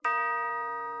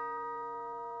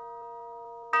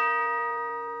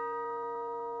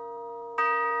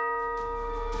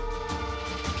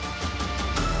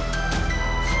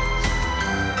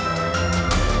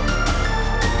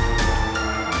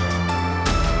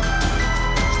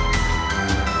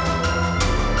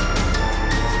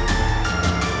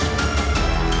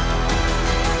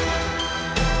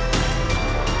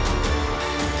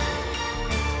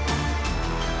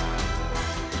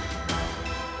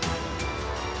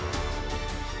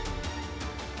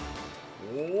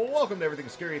welcome to Everything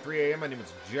Scary 3 a.m. My name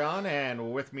is John,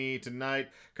 and with me tonight,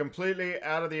 completely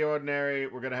out of the ordinary,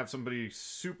 we're going to have somebody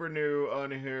super new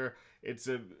on here. It's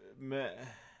a...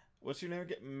 what's your name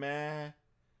again?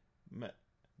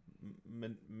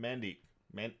 Mandy.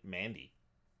 Mandy?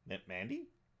 Mandy?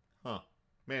 Huh.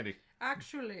 Mandy.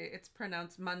 Actually, it's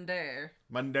pronounced Monday.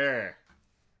 Monday.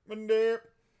 There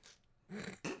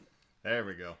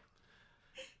we go.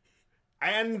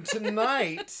 And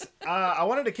tonight, I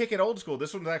wanted to kick it old school.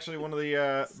 This one's actually one of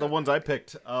the ones I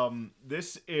picked.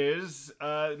 This is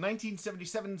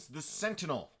 1977's The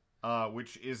Sentinel,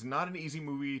 which is not an easy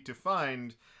movie to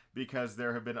find because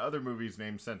there have been other movies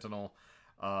named Sentinel.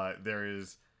 There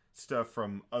is stuff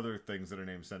from other things that are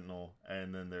named Sentinel,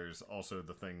 and then there's also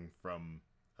the thing from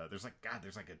there's like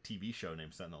a TV show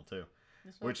named Sentinel too.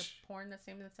 There's like a porn that's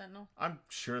named The Sentinel. I'm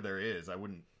sure there is. I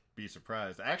wouldn't be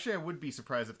surprised. Actually, I would be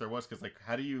surprised if there was, because like,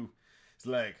 how do you? It's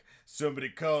like somebody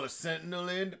call a sentinel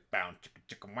in. It's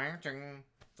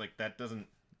like that doesn't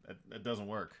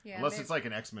work unless it's like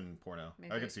an X-Men porno.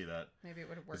 I could see that. Maybe it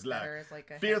would have worked It's like, better as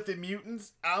like a filthy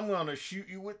mutants. I'm gonna shoot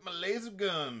you with my laser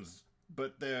guns,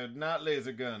 but they're not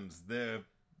laser guns. They're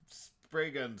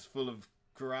spray guns full of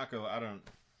Kurako. I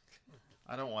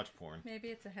don't watch porn. Maybe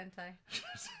it's a hentai.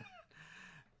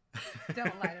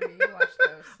 Don't lie to me. You watch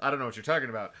those. I don't know what you're talking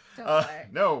about. Don't lie.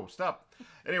 No, stop.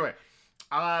 Anyway,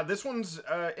 this one's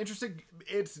interesting.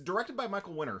 It's directed by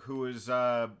Michael Winner, who is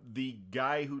the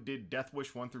guy who did Death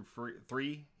Wish 1 through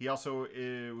 3. He also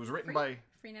was written by...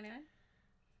 Free 99?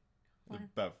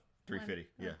 About 350,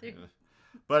 yeah. Three.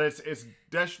 But it's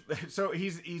so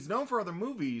he's known for other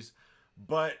movies,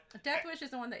 but Death Wish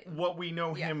is the one that... what we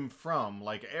know him from,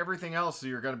 like everything else,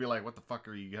 you're going to be like, what the fuck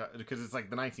are you... Because it's like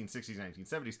the 1960s,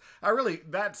 1970s.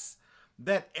 That's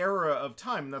that era of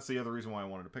time, and that's the other reason why I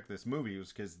wanted to pick this movie,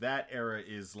 was because that era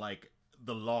is like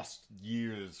the lost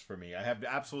years for me. I have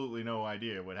absolutely no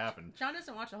idea what happened. John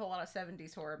doesn't watch a whole lot of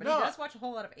 70s horror, but No. he does watch a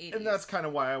whole lot of 80s. And that's kind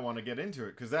of why I want to get into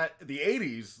it, because the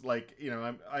 80s, like, you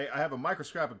know, I have a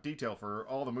microscopic detail for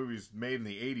all the movies made in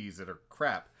the 80s that are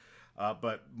crap.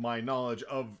 But my knowledge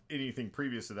of anything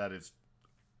previous to that is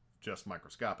just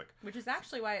microscopic. Which is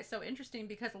actually why it's so interesting,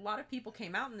 because a lot of people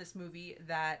came out in this movie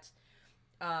that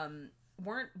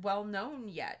weren't well known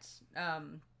yet.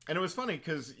 And it was funny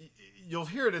because you'll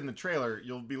hear it in the trailer.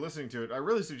 You'll be listening to it. I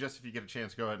really suggest if you get a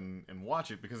chance, go ahead and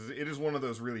watch it, because it is one of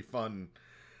those really fun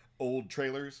old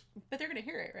trailers. But they're going to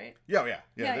hear it, right? Yeah.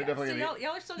 They're definitely so gonna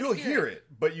y'all are still you'll gonna hear it,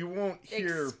 but you won't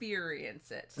hear... experience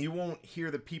it. You won't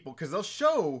hear the people, because they'll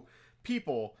show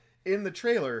people in the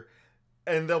trailer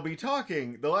and they'll be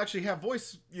talking. They'll actually have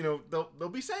voice, you know, they'll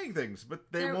be saying things, but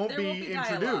there won't be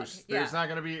introduced. Yeah. There's not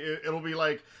going to be, it'll be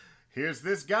like, here's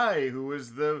this guy who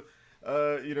is the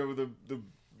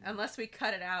Unless we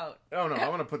cut it out. Oh no, I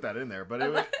want to put that in there, but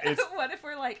it's... What if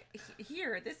we're like,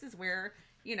 here, this is where,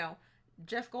 you know,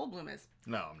 Jeff Goldblum is.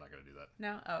 No, I'm not going to do that.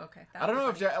 No? Oh, okay. I don't know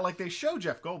if they show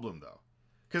Jeff Goldblum though.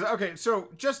 Because, okay, so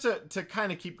just to kind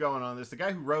of keep going on this, the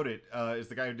guy who wrote it is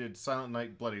the guy who did Silent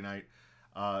Night, Bloody Night,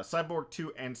 Cyborg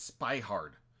 2, and Spy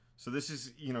Hard. So this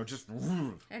is, you know, just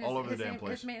all over the damn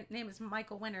place. His name is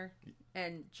Michael Winner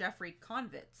and Jeffrey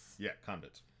Konvitz. Yeah,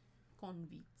 Konvitz.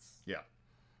 Konvitz. Yeah.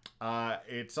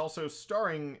 It's also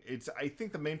starring, I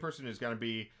think the main person is going to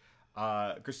be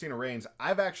Christina Rains.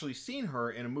 I've actually seen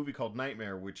her in a movie called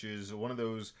Nightmare, which is one of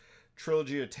those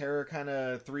Trilogy of Terror kind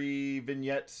of 3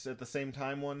 vignettes at the same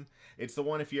time one. It's the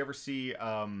one, if you ever see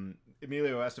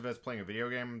Emilio Estevez playing a video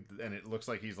game and it looks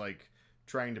like he's like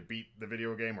trying to beat the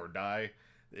video game or die,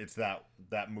 it's that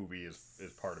movie is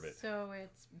part of it. So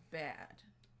it's bad.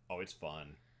 Oh, it's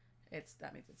fun.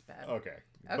 That means it's bad. Okay.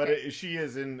 But she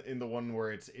is in the one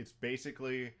where it's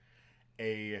basically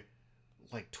a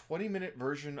like 20-minute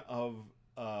version of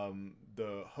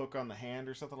the Hook on the Hand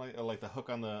or something like the hook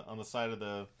on the side of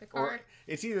the car. Or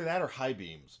it's either that or High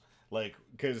Beams, like,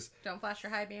 because don't flash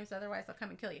your high beams, otherwise they'll come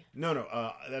and kill you.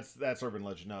 no that's urban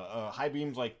legend. No, High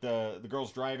Beams, like the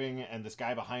girl's driving and this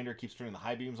guy behind her keeps turning the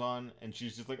high beams on and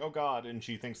she's just like, oh god, and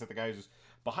she thinks that the guy who's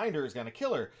behind her is gonna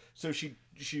kill her, so she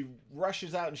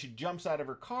rushes out and she jumps out of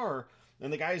her car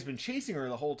and the guy has been chasing her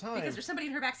the whole time Because there's somebody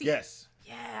in her backseat. Yes.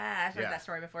 Yeah, I've heard that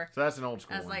story before. So that's an old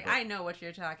school I was one, like, but... I know what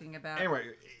you're talking about. Anyway,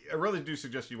 I really do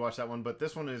suggest you watch that one, but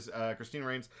this one is Christina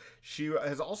Rains. She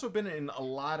has also been in a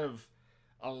lot of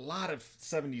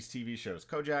 70s TV shows.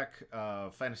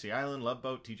 Kojak, Fantasy Island, Love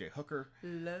Boat, TJ Hooker.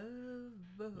 Love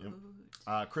Boat.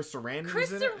 Yep. Chris Sarandon's in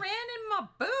Chris it. Sarandon, my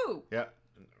boo. Yeah.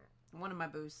 One of my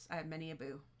boos. I have many a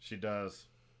boo. She does.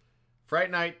 Fright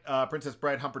Night, Princess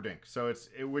Bride, Humperdinck. So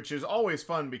which is always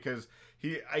fun because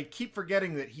I keep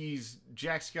forgetting that he's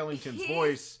Jack Skellington's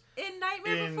voice in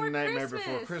Nightmare Before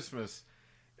Before Christmas.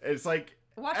 It's like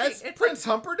Watching, as it's Prince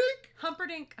Humperdinck.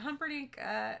 Humperdinck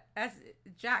as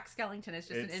Jack Skellington is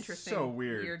just an interesting, so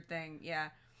weird thing. Yeah.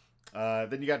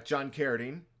 Then you got John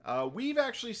Carradine. We've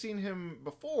actually seen him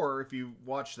before. If you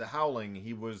watch The Howling,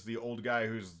 he was the old guy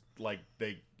who's like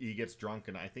he gets drunk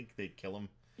and I think they kill him.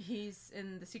 He's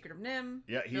in The Secret of NIMH.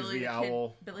 Yeah, he's Billy the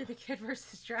owl. Billy the Kid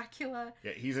versus Dracula.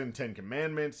 Yeah, he's in Ten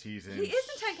Commandments. He is in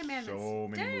Ten Commandments. So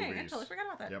many Dang, movies. I totally forgot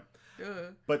about that. Yep.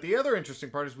 Ugh. But the other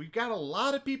interesting part is we've got a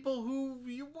lot of people who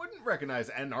you wouldn't recognize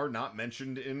and are not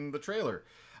mentioned in the trailer.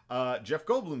 Jeff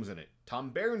Goldblum's in it. Tom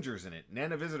Berenger's in it.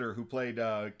 Nana Visitor, who played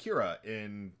Kira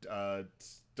in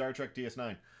Star Trek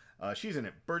DS9. She's in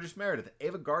it. Burgess Meredith,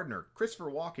 Ava Gardner, Christopher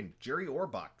Walken, Jerry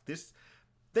Orbach. This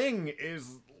thing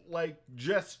is like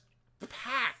just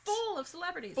packed. Full of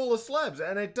celebrities. Full of celebs.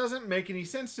 And it doesn't make any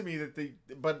sense to me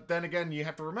that but then again, you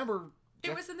have to remember...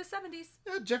 It was in the 70s.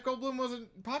 Yeah, Jeff Goldblum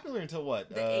wasn't popular until what?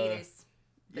 The 80s.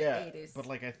 The 80s. But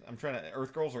like I'm trying to...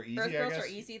 Earth Girls Are Easy, Earth I Girls guess? Are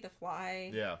Easy, The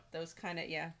Fly. Yeah. Those kind of,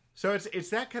 yeah. So it's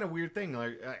that kind of weird thing.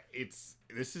 Like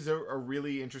this is a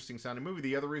really interesting sounding movie.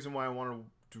 The other reason why I wanted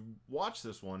to watch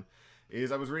this one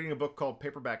is I was reading a book called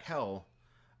Paperback Hell,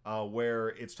 where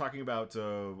it's talking about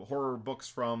horror books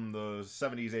from the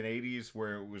 70s and 80s,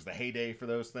 where it was the heyday for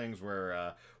those things,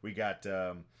 where we got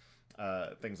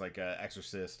things like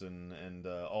Exorcist and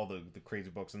all the crazy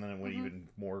books, and then it went even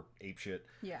more apeshit.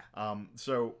 Yeah.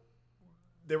 So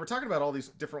they were talking about all these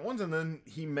different ones, and then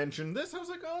he mentioned this. I was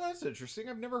like, oh, that's interesting.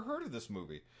 I've never heard of this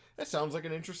movie. That sounds like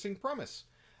an interesting premise.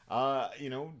 I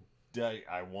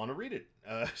want to read it.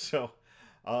 So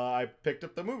I picked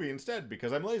up the movie instead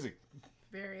because I'm lazy.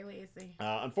 Very lazy.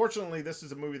 Unfortunately, this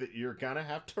is a movie that you're going to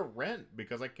have to rent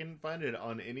because I couldn't find it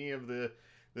on any of the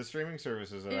streaming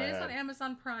services that I have. It is on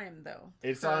Amazon Prime, though.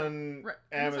 It's on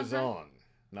Amazon,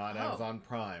 not Oh. Amazon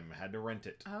Prime. Had to rent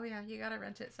it. Oh, yeah, you gotta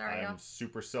rent it. Sorry, I'm y'all.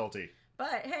 super salty.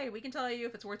 But, hey, we can tell you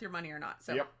if it's worth your money or not.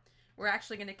 So, Yep. we're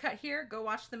actually going to cut here, go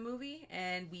watch the movie,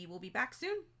 and we will be back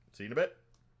soon. See you in a bit.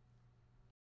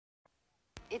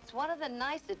 It's one of the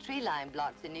nicer tree-lined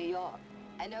blocks in New York,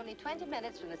 and only 20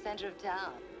 minutes from the center of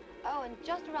town. Oh, and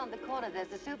just around the corner,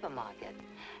 there's a supermarket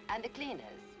and the cleaners.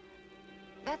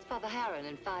 That's Father Harron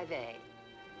in 5A.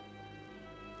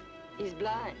 He's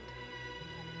blind.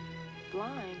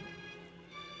 Blind?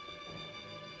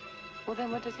 Well, then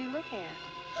what does he look at?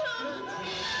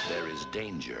 There is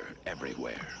danger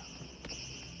everywhere.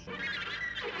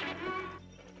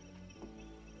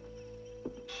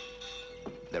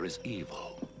 There is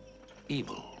evil.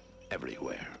 Evil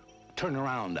everywhere. Turn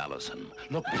around, Allison.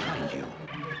 Look behind you.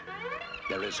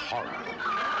 There is horror.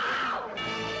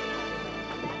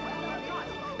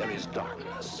 There is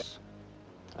darkness.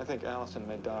 I think Allison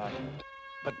may die.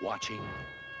 But watching,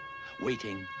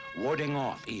 waiting, warding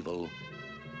off evil,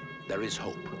 there is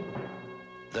hope.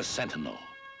 The Sentinel.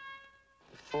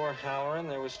 Before Halloran,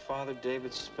 there was Father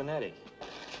David Spinetti.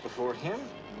 Before him,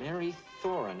 Mary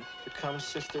Thorin becomes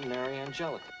Sister Mary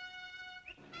Angelica.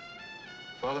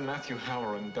 Father Matthew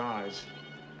Halloran dies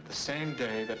the same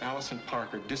day that Allison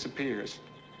Parker disappears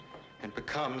and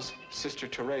becomes Sister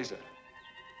Teresa.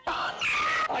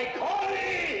 I call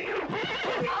thee!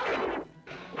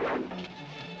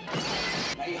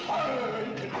 May horror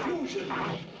and confusion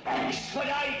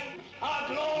expedite our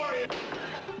glory!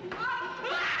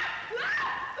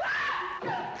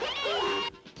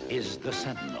 Is the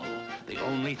Sentinel the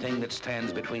only thing that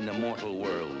stands between the mortal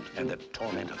world and the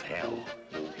torment of hell?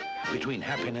 Between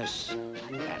happiness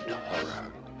and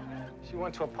horror? She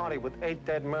went to a party with 8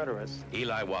 dead murderers.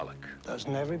 Eli Wallach.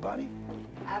 Doesn't everybody?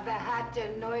 I've had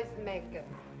a noisemaker.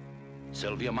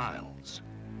 Sylvia Miles.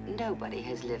 Nobody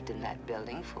has lived in that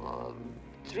building for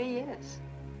 3 years.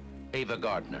 Ava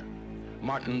Gardner.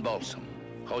 Martin Balsam.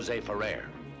 Jose Ferrer.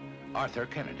 Arthur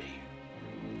Kennedy.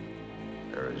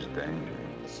 There is danger.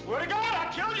 Swear to God,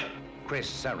 I'll kill you! Chris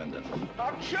Sarandon.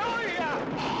 I'll kill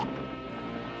you!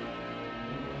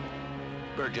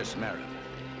 Burgess Meredith.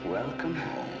 Welcome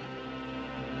home.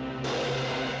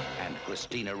 And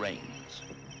Christina Rains.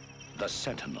 The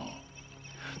Sentinel.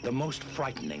 The most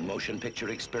frightening motion picture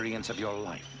experience of your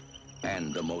life.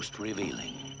 And the most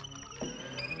revealing.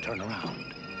 Turn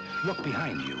around. Look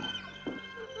behind you.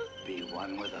 Be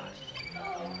one with us.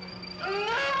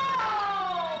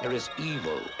 There is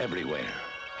evil everywhere.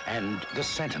 And the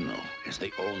Sentinel is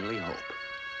the only hope.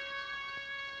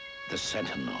 The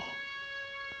Sentinel.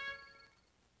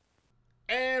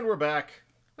 And we're back.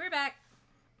 We're back.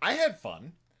 I had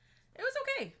fun. It was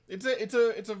okay.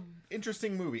 It's a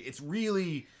interesting movie. It's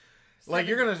really like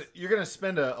you're gonna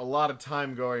spend a lot of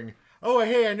time going, oh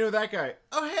hey, I know that guy.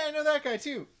 Oh hey, I know that guy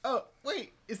too. Oh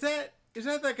wait, is that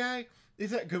that guy? Is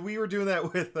that because we were doing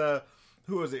that with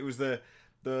who was it? It was the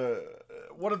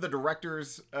one of the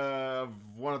directors of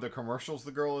one of the commercials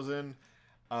the girl is in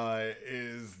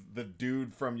is the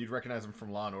dude from, you'd recognize him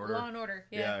from Law and Order. Law and Order,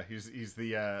 yeah. He's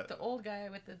the old guy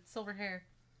with the silver hair.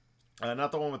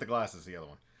 not the one with the glasses, the other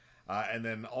one. And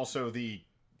then also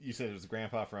you said it was the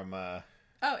grandpa from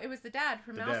It was the dad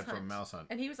from the Mouse dad Hunt. from Mouse Hunt.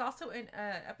 And he was also in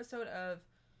an episode of,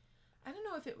 I don't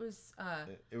know if it was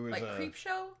it was like Creep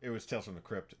Show. It was Tales from the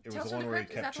Crypt. It Tales was the from one the where he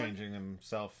Crypt? Is kept that the one? changing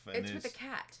himself. And It's with the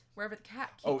cat. Wherever the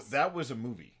cat keeps. Oh, that was a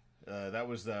movie. That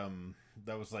was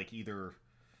like either.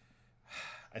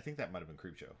 I think that might have been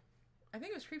Creep Show. I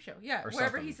think it was Creep Show. Yeah, Or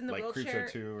wherever something, he's in the like wheelchair.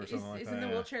 Creepshow 2 or something like he's that, in the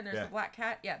yeah. wheelchair and there's Yeah. the black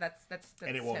cat. Yeah, that's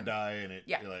And it won't him. die, and it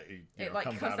Yeah. it It comes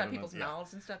comes out out of people's him,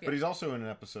 mouths and stuff. Yeah. But he's also in an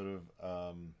episode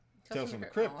of Tales from the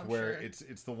Crypt I'm where sure.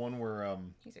 it's the one where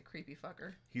He's a creepy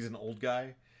fucker. he's an old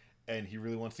guy. And he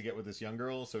really wants to get with this young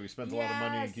girl, so he spends a lot of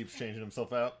money and Yes. keeps changing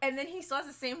himself out. And then he still has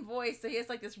the same voice, so he has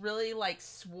like this really like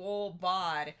swole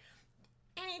bod,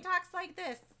 and he talks like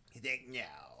this. He's like, no.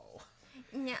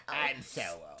 No, I'm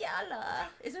Stella. Stella.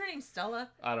 Is her name Stella?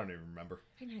 I don't even remember.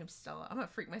 I think her name's Stella. I'm gonna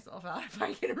freak myself out if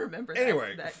I can remember.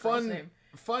 Anyway, that girl's name.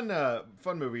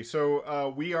 fun movie.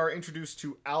 So we are introduced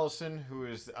to Allison, who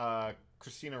is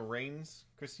Christina Rains.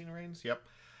 Christina Rains. Yep.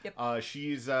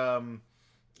 She's a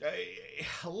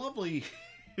lovely.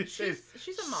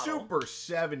 She's a model. Super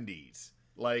 70s,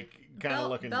 like kind of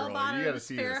looking bell girl. bottoms, You got to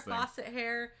see Farrah this thing. Fawcett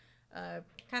hair,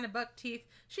 kind of buck teeth.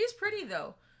 She's pretty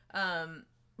though.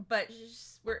 But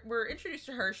we're introduced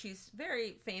to her. She's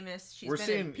very famous. She's been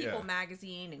in People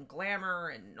magazine and Glamour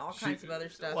and all kinds of other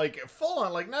stuff. Like full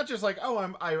on, like not just like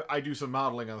I do some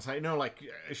modeling on the side. No, like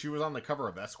she was on the cover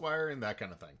of Esquire and that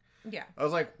kind of thing. Yeah. I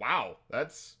was like, wow,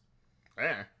 that's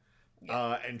Yeah.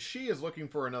 And she is looking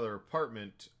for another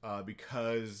apartment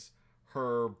because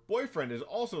her boyfriend is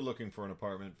also looking for an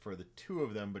apartment for the two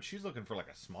of them, but she's looking for like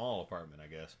a small apartment, I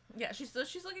guess. Yeah, she's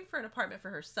looking for an apartment for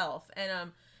herself,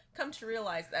 and come to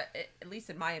realize that, at least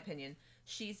in my opinion,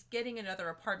 she's getting another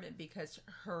apartment because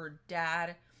her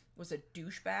dad was a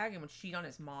douchebag and would cheat on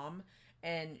his mom,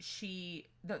 and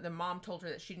the mom told her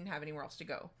that she didn't have anywhere else to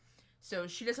go, so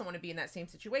she doesn't want to be in that same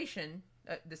situation.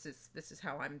 This is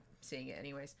how I'm seeing it,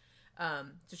 anyways.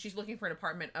 So she's looking for an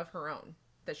apartment of her own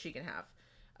that she can have.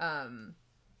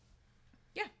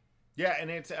 Yeah,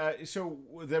 and it's so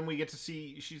then we get to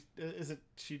see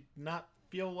she not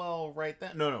feel well right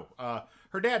then? No.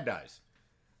 Her dad dies.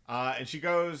 And she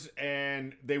goes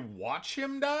and they watch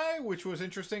him die, which was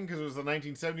interesting because it was the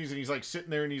 1970s and he's like sitting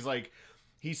there and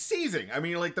he's seizing. I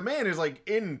mean, like the man is like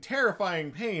in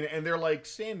terrifying pain and they're like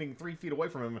standing 3 feet away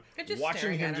from him, just watching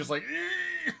staring him at him. just like,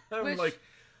 I'm Which, like,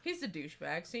 he's a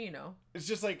douchebag, so you know. it's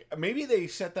just like maybe they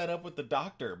set that up with the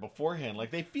doctor beforehand.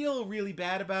 Like they feel really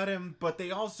bad about him, but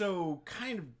they also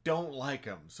kind of don't like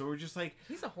him. So we're just like,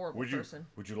 He's a horrible person.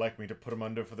 Would you like me to put him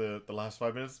under for the last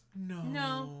 5 minutes? No.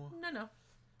 No.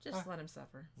 Just let him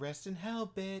suffer. Rest in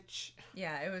hell, bitch.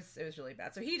 Yeah, it was really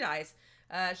bad. So he dies.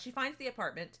 She finds the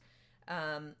apartment,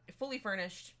 fully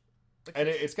furnished. And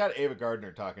it's got Ava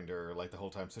Gardner talking to her like the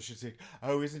whole time. So she's like,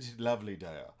 "Oh, isn't it lovely,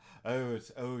 dear?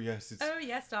 Oh yes, it's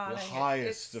darling. the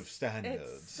highest of standards.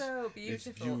 It's so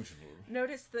beautiful. It's beautiful.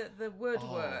 Notice the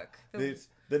woodwork. It's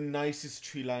the nicest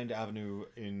tree-lined avenue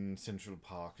in Central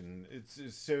Park, and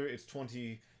it's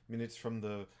 20 minutes from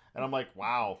the." And I'm like,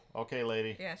 wow, okay,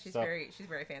 lady. Yeah, she's Stop. very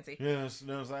fancy. Yes,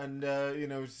 no, and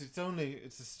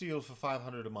it's a steal for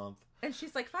 $500 a month. And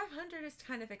she's like, 500 is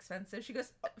kind of expensive. She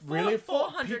goes, Really?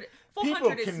 400.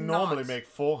 People is can not. normally make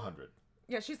 $400.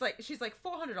 Yeah, she's like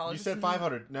 $400. You said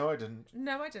 500. No, I didn't.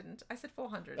 No, I didn't. I said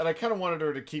 400. And I kind of wanted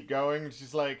her to keep going.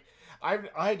 She's like,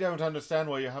 I don't understand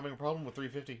why you're having a problem with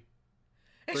 350.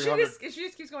 And she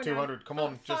just keeps going 200. down. Come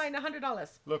on, Fine, $100.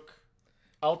 Look,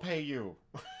 I'll pay you.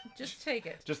 Just take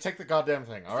it. Just take the goddamn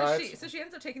thing, all right? So she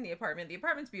ends up taking the apartment. The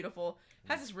apartment's beautiful.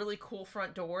 Has this really cool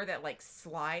front door that like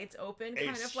slides open, kind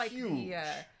It's of like huge.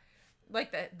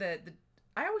 the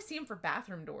I always see them for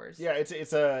bathroom doors. Yeah,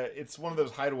 it's one of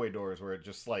those hideaway doors where it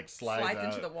just like slides out.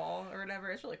 into the wall or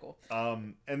whatever. It's really cool.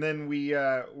 And then we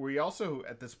also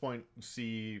at this point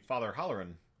see Father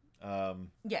Halloran.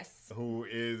 Yes.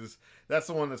 That's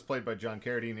the one that's played by John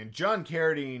Carradine, and John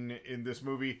Carradine in this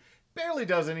movie barely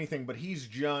does anything, but he's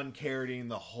John Carradine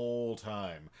the whole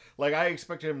time. Like I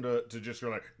expected him to just go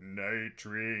like night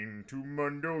train to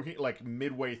Mundo, like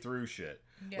midway through shit.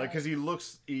 Yeah. Like because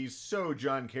he's so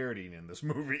John Carradine in this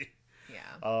movie.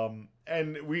 Yeah.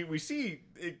 And we see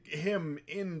him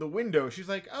in the window. She's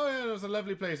like, oh, yeah, it was a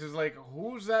lovely place. It's like,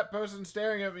 who's that person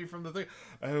staring at me from the thing?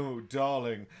 Oh,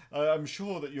 darling, I'm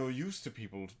sure that you're used to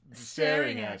people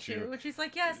staring at you. And she's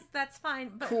like, yes, that's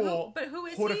fine. But Cool. who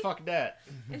is Who he? the fuck that?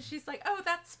 And she's like, oh,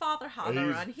 that's Father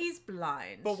Halloran. He's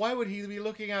blind. But why would he be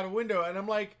looking out a window? And I'm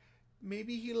like,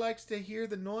 maybe he likes to hear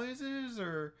the noises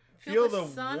or feel the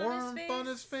sun warmth on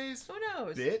his face. Who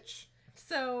knows? Bitch.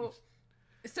 So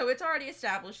it's already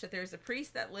established that there's a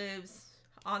priest that lives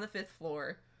on the 5th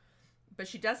floor, but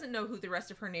she doesn't know who the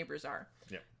rest of her neighbors are.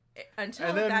 Yeah. Until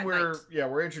and then that we're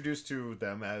night. introduced to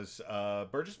them as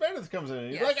Burgess Meredith comes in.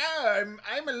 And he's Yes. like,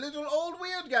 I'm a little old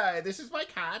weird guy. This is my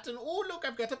cat, and oh look,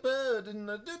 I've got a bird, and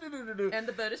And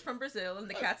the bird is from Brazil, and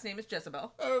the cat's name is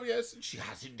Jezebel. oh yes, she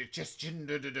has indigestion.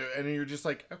 And you're just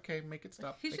like, okay, make it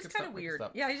stop. He's make just it kind of stop, make it weird.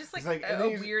 stop. Yeah, he's just He's like, and a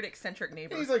he's- weird eccentric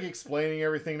neighbor. He's like explaining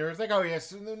everything to her. It's like, oh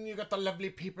yes, and then you got the lovely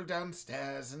people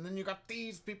downstairs, and then you got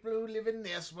these people who live in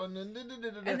this one, and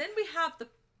And then we have the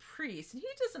priest, and he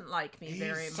doesn't like me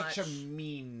very he's much. such a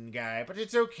mean guy, but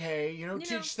it's okay. You know,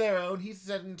 teach their own. He's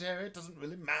sedentary. It doesn't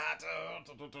really matter.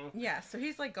 Yeah, so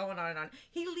he's like going on and on.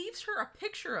 He leaves her a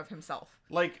picture of himself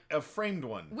Like a framed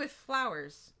one. with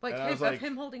flowers, like And I was of like-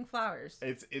 him holding flowers.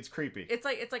 It's creepy. It's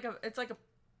like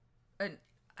I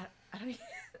don't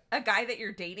a guy that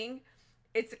you're dating.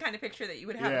 It's the kind of picture that you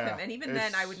would have Yeah, of him, and even then,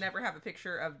 it's- I would never have a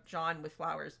picture of John with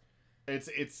flowers.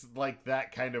 It's like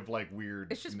that kind of like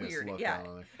weird. It's just weird, yeah.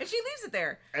 And she leaves it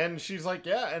there. And she's like,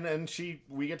 yeah, and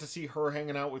we get to see her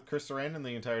hanging out with Chris Sarandon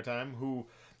the entire time, who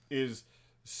is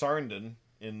Sarandon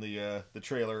in the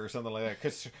trailer or something like that.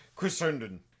 Chris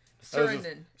Sarandon.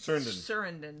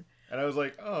 Sarandon. And I was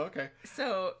like, oh, okay.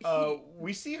 So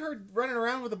we see her running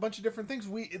around with a bunch of different things.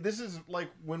 This is like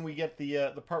when we get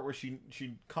the part where she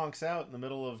conks out in the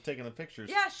middle of taking the pictures.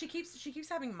 yeah, she keeps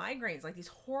having migraines, like these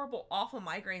horrible, awful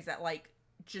migraines that like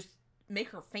just make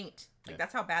her faint. Like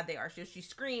that's how bad they are. She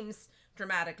screams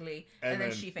dramatically and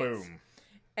then she faints. Boom.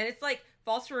 And it's like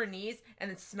falls to her knees and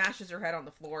then smashes her head on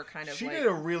the floor, kind of. She like, did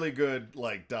a really good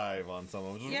like dive on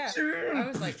someone. Yeah, I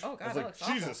was like, oh god, I was that like, looks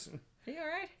awful. Jesus, Are you all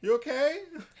right? you okay?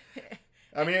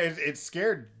 I mean, it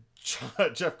scared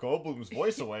Jeff Goldblum's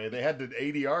voice away. They had to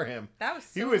ADR him. That was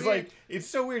so He was weird. like, it's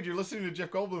so weird. You're listening to Jeff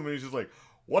Goldblum and he's just like,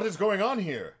 what is going on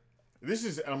here? This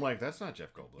is. And I'm like, that's not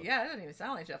Jeff Goldblum. Yeah, it doesn't even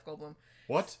sound like Jeff Goldblum.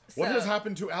 What? So- What has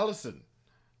happened to Allison?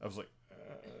 I was like,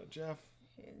 Jeff.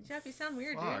 Jeff, you sound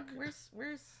weird, Fuck. dude.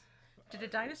 Where's? Did a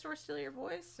dinosaur steal your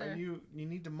voice? Or? You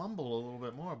need to mumble a little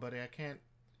bit more, buddy. I can't.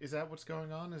 Is that what's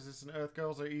going on? Is this an Earth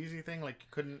Girls Are Easy thing? Like you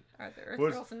couldn't. Are the Earth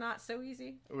was- Girls not so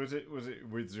easy? Was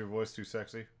your voice too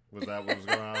sexy? Was that what was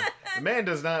going on? The man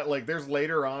does not like. There's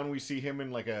later on we see him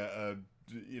in like a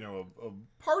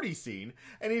party scene,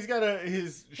 and he's got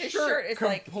his shirt is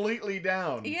like- completely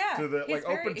down. Yeah, To the he's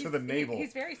open to the navel.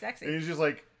 He's very sexy. And he's just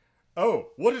like, oh,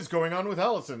 what is going on with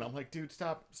Allison? I'm like, dude,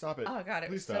 stop it. Oh god, it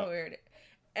Please was stop. so weird.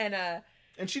 And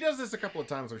And she does this a couple of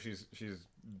times where she's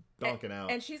donking out.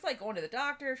 and she's like going to the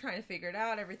doctor, trying to figure it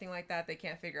out, everything like that. They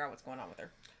can't figure out what's going on with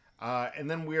her. And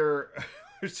then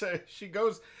she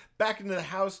goes back into the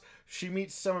house. She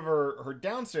meets some of her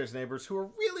downstairs neighbors who are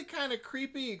really kind of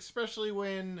creepy, especially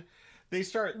when they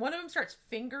start. One of them starts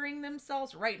fingering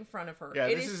themselves right in front of her. Yeah,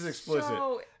 It this is explicit.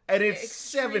 so And it's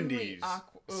extremely 70s. awkward.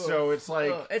 So it's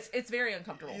like, Ugh. It's very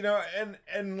uncomfortable. you know,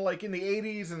 and like in the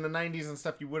 80s and the 90s and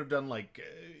stuff, you would have done like,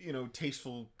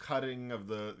 tasteful cutting of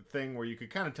the thing where you could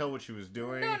kind of tell what she was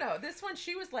doing. No, this one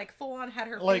she was like full on had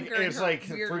her Like, finger in it's her like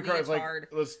weird three cards, like, leotard.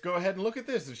 let's go ahead and look at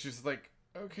this. And she's like,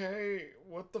 okay,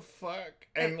 what the fuck?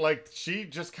 And like, she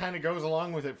just kind of goes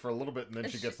along with it for a little bit and then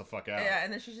she gets the fuck out. Yeah,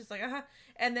 and then she's just like,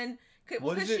 and then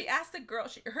What because is she it? asked the girl,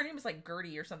 her name is like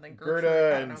Gertie or something. Gertrude, I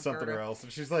Gerda don't and know, something Gerda. else.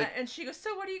 And she's like, And she goes,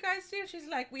 so what do you guys do? She's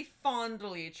like, we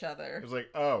fondle each other. it was like,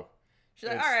 oh. She's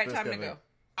like, it's all right, this time to kind of go. thing.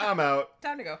 I'm out.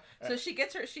 Time to go. So she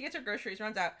gets her groceries,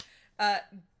 runs out.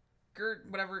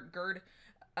 Gerd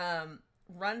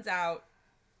runs out,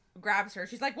 grabs her.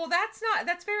 She's like, well, that's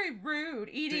very rude,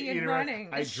 eating and running.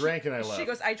 I drank and I left. She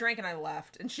goes, I drank and I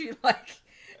left. And she like,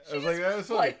 I was like, that was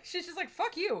funny. she's just like,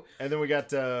 fuck you. And then we got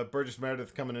Burgess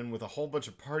Meredith coming in with a whole bunch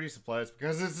of party supplies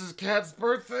because it's his cat's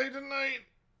birthday tonight.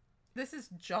 This is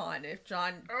John. If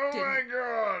John Oh didn't, my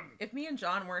god. if me and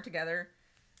John weren't together,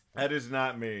 That is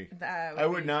not me. that I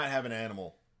would be- not have an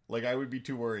animal. Like, I would be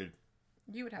too worried.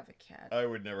 You would have a cat. I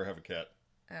would never have a cat.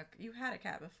 You had a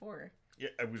cat before. Yeah,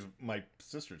 it was my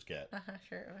sister's cat.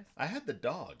 Sure it was. I had the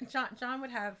dog. John would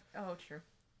have. Oh, true.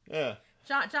 Yeah.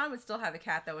 John would still have a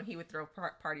cat though, and he would throw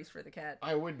parties for the cat.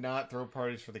 I would not throw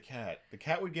parties for the cat. The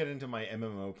cat would get into my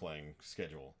MMO playing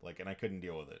schedule, like, and I couldn't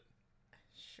deal with it.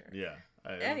 Sure. Yeah.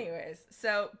 Anyways,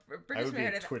 so I British would be a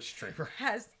Meredith Twitch streamer.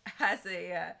 has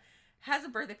a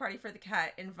birthday party for the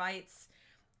cat. Invites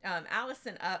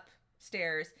Allison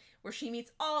upstairs where she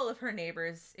meets all of her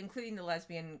neighbors, including the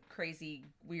lesbian, crazy,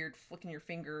 weird, flicking your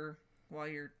finger while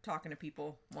you're talking to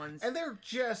people ones. And they're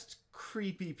just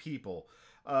creepy people.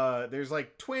 There's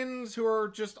like twins who are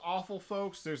just awful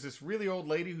folks. There's this really old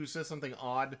lady who says something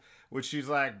odd, which she's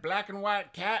like, black and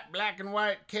white cat, black and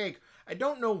white cake. I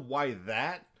don't know why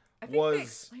that I think they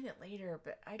explain it later,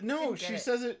 but I No, didn't get she it.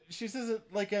 says it. She says it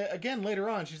like again later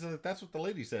on. She says that's what the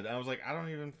lady said. And I was like, I don't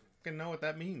even fucking know what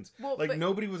that means. Well, like but-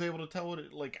 nobody was able to tell what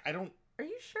it. Like I don't. Are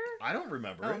you sure? I don't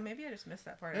remember Oh, it. maybe I just missed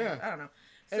that part. Yeah. I don't know.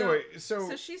 So, Anyway,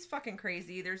 so she's fucking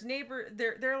crazy. There's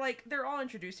they're all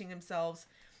introducing themselves.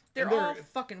 They're And they're- all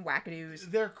fucking wackadoos.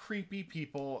 they're creepy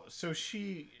people. So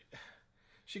she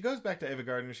goes back to Ava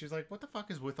Gardner. She's like, what the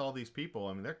fuck is with all these people?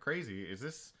 I mean, they're crazy. Is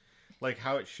this like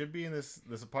how it should be in this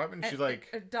apartment? She's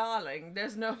like, darling,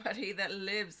 there's nobody that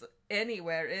lives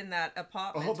anywhere in that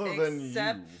apartment Other than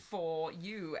except you. for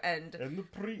you and and the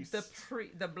priest,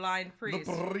 the blind priest.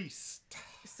 the priest.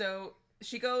 So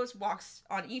she walks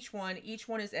on each one. Each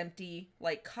one is empty,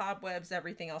 like cobwebs,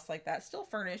 everything else like that. Still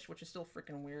furnished, which is still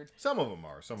freaking weird. Some of them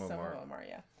are. Some of them are.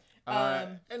 Yeah.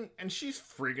 And she's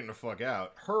freaking the fuck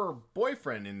out. Her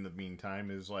boyfriend, in the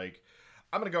meantime, is like,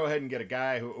 I'm gonna go ahead and get a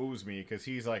guy who owes me because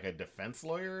he's like a defense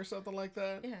lawyer or something like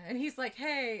that. Yeah, and he's like,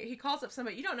 hey, he calls up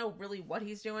somebody. You don't know really what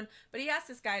he's doing, but he asks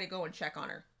this guy to go and check on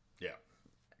her. Yeah.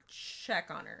 Check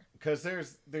on her. Because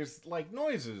there's like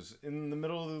noises in the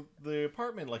middle of the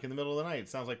apartment, like in the middle of the night. It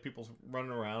sounds like people's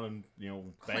running around and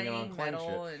banging on Clang clang metal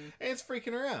shit, and- and it's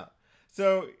freaking her out.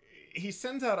 So he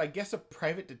sends out, I guess, a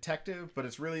private detective, but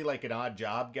it's really like an odd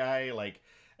job guy. Like,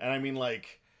 and I mean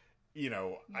like,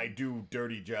 I do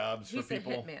dirty jobs He's for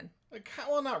people. a hitman. Like,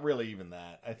 well, not really even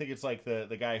that. I think it's like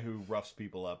the guy who roughs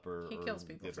people up or He kills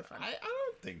people for fun. I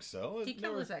don't think so. He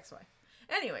killed his ex-wife.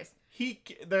 Anyways.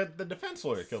 The defense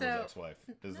lawyer killed his So- ex-wife.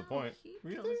 Is the No, point? He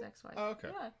Really? killed his ex-wife. Oh, okay.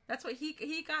 Yeah, that's what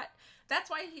he got. That's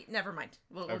why he. Never mind.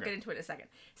 We'll Okay. get into it in a second.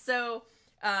 So,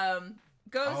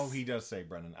 goes. Oh, he does say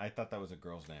Brennan. I thought that was a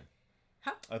girl's name.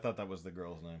 Huh? I thought that was the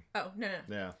girl's name. Oh no.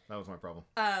 Yeah, that was my problem.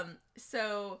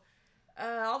 So,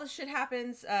 all this shit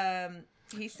happens.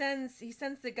 He sends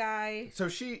the guy. So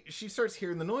she starts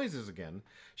hearing the noises again.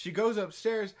 She goes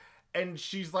upstairs and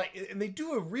she's like, and they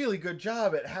do a really good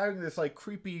job at having this like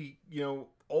creepy,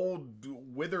 old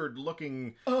withered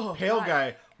looking Oh, pale God.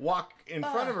 guy walk in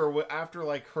front of her after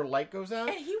like her light goes out.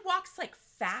 And he walks like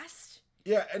fast.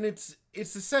 Yeah, and it's the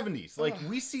 70s. Like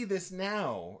we see this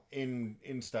now in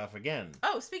stuff again.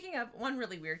 Oh, speaking of one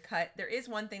really weird cut, there is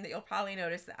one thing that you'll probably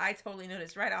notice that I totally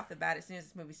noticed right off the bat as soon as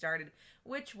this movie started,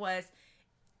 which was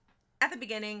at the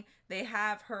beginning, they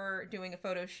have her doing a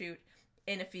photo shoot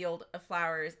in a field of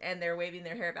flowers and they're waving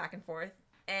their hair back and forth.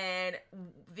 And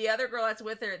the other girl that's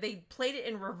with her, they played it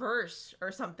in reverse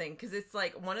or something because it's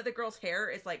like one of the girls'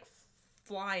 hair is like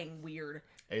flying weird.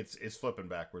 It's flipping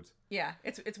backwards. Yeah,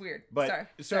 it's weird. But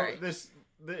Sorry.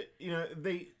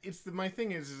 My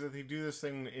thing is that they do this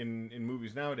thing in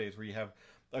movies nowadays where you have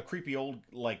a creepy old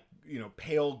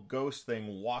pale ghost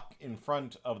thing walk in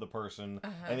front of the person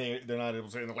and they're not able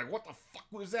to say, and they're like, what the fuck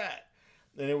was that?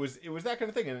 And it was that kind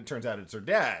of thing, and it turns out it's her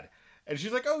dad. And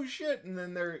she's like, oh shit, and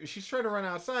then she's trying to run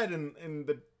outside and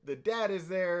the dad is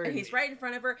there And he's right in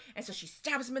front of her, and so she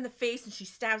stabs him in the face, and she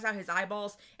stabs out his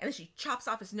eyeballs, and then she chops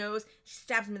off his nose, she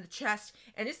stabs him in the chest,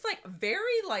 and it's like very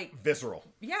like visceral.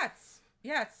 Yeah,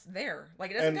 it's there. Like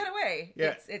it doesn't And- get away.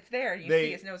 yeah, It's there. You they-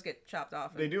 see his nose get chopped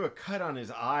off. They do a cut on his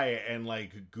eye and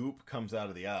like goop comes out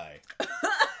of the eye.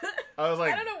 I was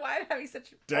like, I don't know why I'm having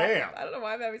such a damn. problem. I don't know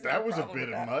why I'm having such that was a problem bit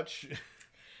with of that. much.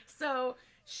 So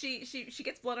she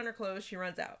gets blood on her clothes. She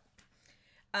runs out.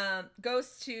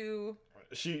 Goes to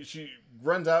She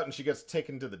runs out and she gets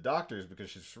taken to the doctors because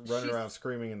she's running around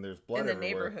screaming and there's blood in the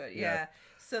everywhere. neighborhood. Yeah.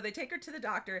 So they take her to the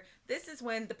doctor. This is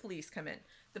when the police come in.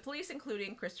 The police,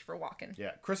 including Christopher Walken.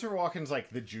 Yeah, Christopher Walken's like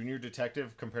the junior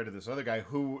detective compared to this other guy,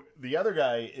 who the other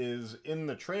guy is in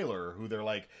the trailer, who they're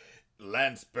like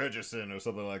Lance Burgesson or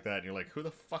something like that, and you're like, who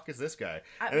the fuck is this guy?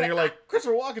 And then you're like,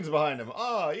 Christopher Walken's behind him.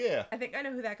 Oh yeah. I think I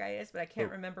know who that guy is, but I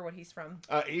can't remember what he's from.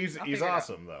 He's figure it out.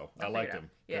 awesome though. I I'll liked figure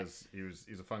it him out. because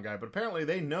he's a fun guy. But apparently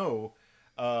they know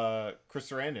Chris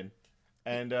Sarandon,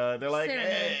 and they're like, Sarandon.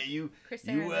 hey, Chris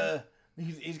you Sarandon.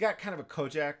 he's got kind of a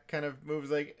Kojak kind of moves,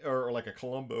 like or like a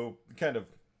Columbo kind of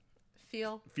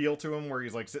feel to him, where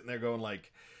he's like sitting there going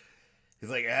like, he's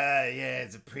like, yeah,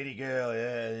 it's a pretty girl,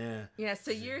 yeah. Yeah,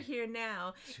 so you're here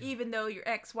now, even though your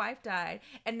ex-wife died,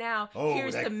 and now Oh,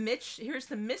 here's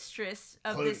the mistress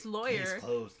of this lawyer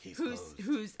Case closed.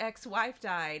 whose ex-wife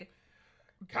died.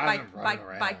 Cousin running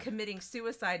around. by committing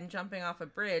suicide and jumping off a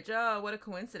bridge. Oh, what a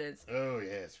coincidence. Oh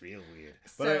yeah, it's real weird.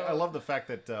 But I love the fact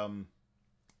that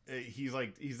he's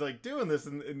like doing this,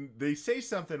 and they say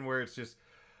something where it's just,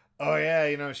 oh yeah,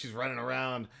 you know, she's running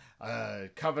around,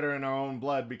 covered her in her own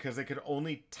blood, because they could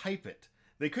only type it.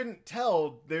 They couldn't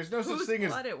tell. There's no such thing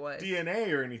as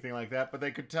DNA or anything like that, but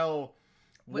they could tell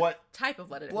what type of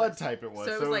blood type it was.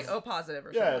 So it was like O positive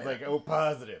or something. Yeah, it's like O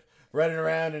positive, running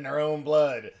around in her own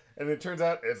blood. And it turns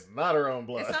out it's not her own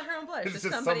blood. It's not her own blood. It's just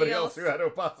somebody else who had O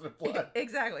positive blood.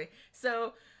 Exactly.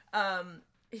 So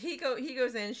he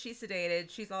goes in, she's sedated,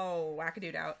 she's all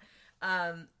wackadooed out.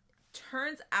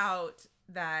 Turns out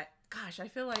that, gosh, I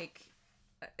feel like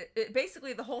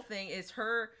basically the whole thing is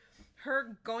her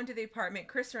going to the apartment,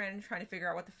 Chris Sarandon trying to figure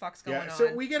out what the fuck's going on.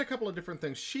 So we get a couple of different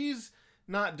things. She's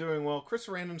not doing well. Chris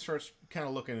Sarandon starts kind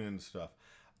of looking into stuff.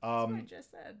 That's what I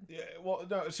just said. Yeah, well,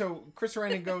 no. So Chris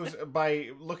Sarandon goes by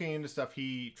looking into stuff.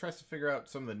 He tries to figure out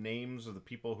some of the names of the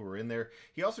people who are in there.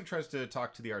 He also tries to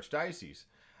talk to the archdiocese,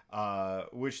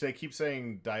 which they keep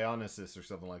saying Dionysus or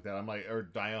something like that. I'm like, or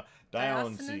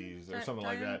Dionysus or something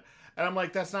like that. And I'm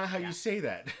like, that's not how you say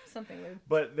that. Something weird.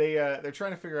 But they're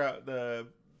trying to figure out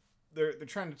they're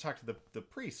trying to talk to the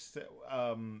priests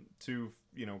to,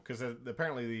 you know, because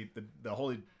apparently the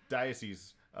Holy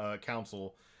Diocese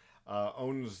Council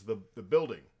owns the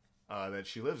building that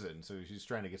she lives in, so she's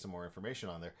trying to get some more information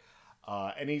on there.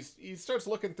 And he starts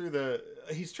looking through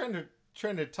he's trying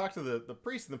to talk to the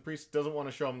priest, and the priest doesn't want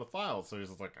to show him the files, so he's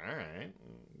just like, all right,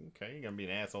 okay, you're gonna be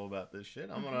an asshole about this shit.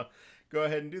 I'm gonna go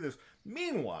ahead and do this.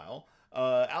 Meanwhile,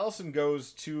 Allison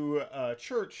goes to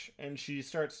church, and she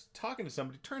starts talking to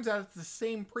somebody. Turns out it's the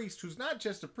same priest, who's not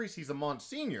just a priest, he's a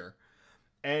Monsignor,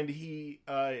 and he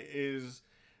is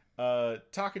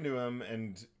talking to him,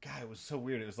 and God, it was so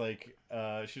weird. It was like,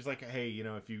 she's like, hey, you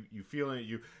know, if you feel it,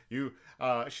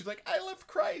 she's like, I left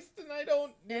Christ, and I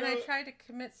don't, I tried to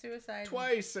commit suicide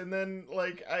twice, and then,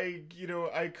 like, I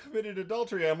committed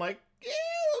adultery. I'm like, yeah,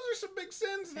 those are some big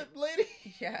sins, that lady.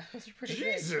 Yeah, those are pretty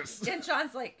Jesus. big. And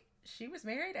John's like, she was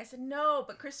married? I said, no,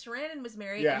 but Chris Sarandon was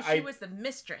married, and she was the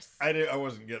mistress. I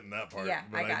wasn't getting that part. Yeah,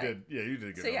 but I got did. it. Yeah, you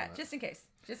did get it. So yeah, just in case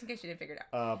you didn't figure it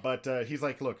out. But he's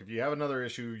like, look, if you have another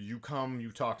issue, you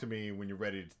talk to me when you're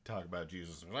ready to talk about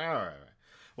Jesus. All right.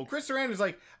 Well, Chris Sarandon's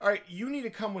like, all right, you need to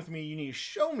come with me. You need to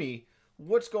show me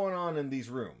what's going on in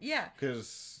these rooms. Yeah.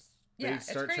 Because they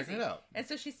start checking it out. And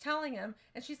so she's telling him,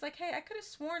 and she's like, hey, I could have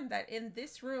sworn that in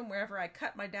this room, wherever I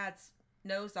cut my dad's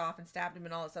nose off and stabbed him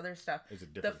and all this other stuff, it's a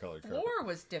different colored carpet. The floor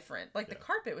was different. Like, the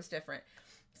carpet was different.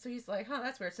 So he's like, huh,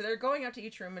 that's weird. So they're going up to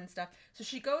each room and stuff. So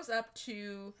she goes up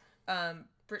to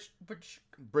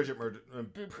Bridget Meredith.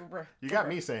 You got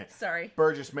me saying it. Sorry.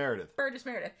 Burgess Meredith.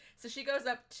 So she goes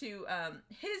up to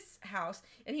his house,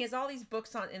 and he has all these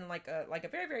books in like a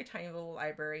very, very tiny little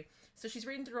library. So she's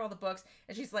reading through all the books,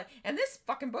 and she's like, and this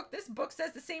book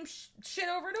says the same shit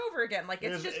over and over again. Like,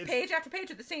 it's just page after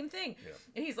page of the same thing. Yeah.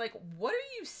 And he's like, what are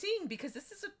you seeing? Because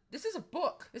this is a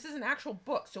book. This is an actual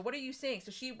book. So what are you seeing?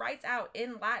 So she writes out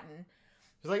in Latin.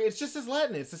 He's like, it's just as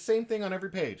Latin. It's the same thing on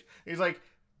every page. He's like,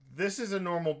 this is a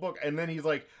normal book. And then he's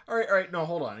like, all right, no,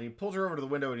 hold on. And he pulls her over to the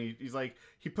window, and he's like,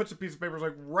 he puts a piece of paper, he's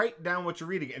like, write down what you're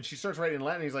reading. And she starts writing in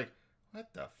Latin. And he's like, what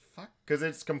the fuck? Because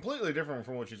it's completely different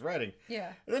from what she's writing.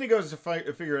 Yeah. And then he goes to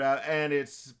figure it out, and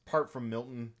it's part from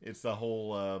Milton. It's the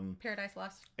whole Paradise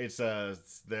Lost. It's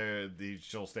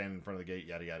she'll stand in front of the gate,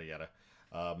 yada yada yada.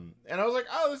 And I was like,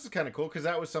 oh, this is kind of cool, because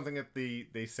that was something that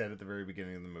they said at the very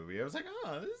beginning of the movie. I was like,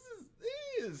 oh,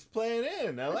 this is playing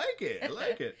in. I like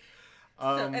it.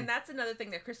 And that's another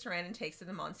thing that Chris Sarandon takes to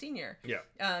the Monsignor.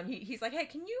 Yeah. He's like, hey,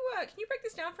 can you break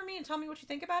this down for me and tell me what you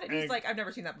think about it? And he's like, I've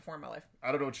never seen that before in my life.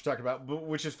 I don't know what you're talking about, but,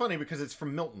 which is funny because it's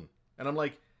from Milton, and I'm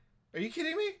like, are you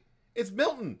kidding me? It's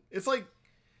Milton. It's like,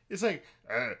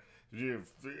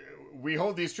 we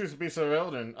hold these truths to be so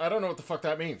evident. I don't know what the fuck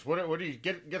that means. What do you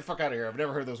get the fuck out of here? I've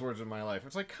never heard those words in my life.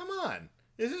 It's like, come on,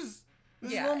 this is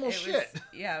normal shit.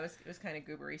 It was kind of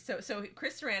goobery. So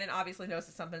Chris Sarandon obviously knows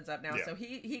that something's up now. Yeah. So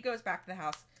he goes back to the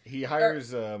house. He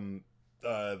hires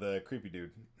the creepy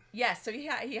dude. Yes, so he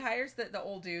hires the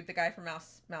old dude, the guy from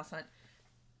Mouse Hunt.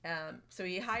 So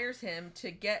he hires him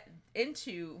to get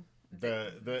into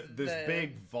this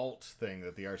big vault thing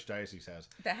that the archdiocese has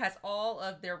that has all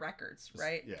of their records,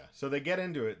 right? Yeah. So they get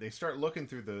into it. They start looking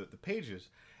through the pages,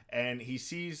 and he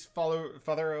sees Father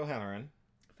O'Halloran.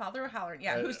 Father O'Halloran,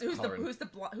 yeah, who's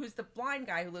the blind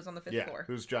guy who lives on the fifth floor?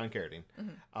 Who's John Carradine.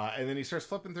 Mm-hmm. And then he starts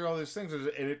flipping through all these things, and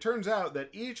it turns out that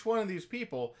each one of these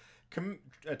people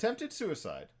attempted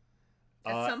suicide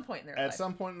at some point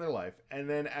in their life. And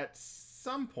then at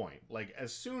some point, like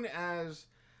as soon as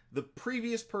the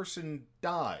previous person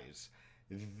dies,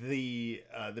 the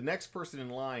next person in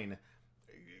line,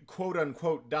 quote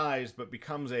unquote, dies but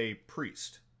becomes a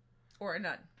priest Or a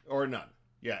nun. or a nun.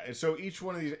 Yeah, and so each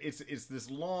one of these, it's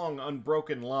this long,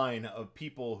 unbroken line of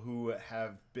people who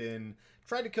have been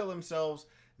tried to kill themselves.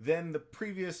 Then the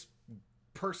previous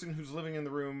person who's living in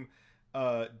the room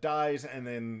dies, and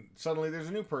then suddenly there's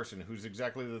a new person who's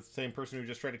exactly the same person who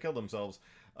just tried to kill themselves,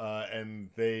 and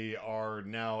they are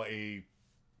now a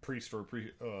priest or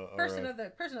Person of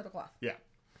the cloth. Yeah.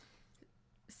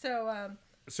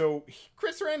 So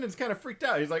Chris Sarandon's kind of freaked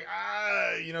out. He's like,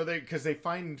 because they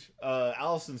find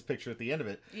Allison's picture at the end of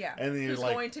it. yeah, And then who's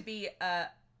like, going to be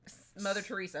Mother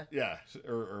Teresa, yeah,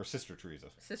 or Sister Teresa.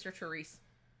 Sister Therese.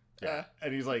 Yeah.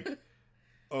 And he's like,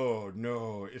 oh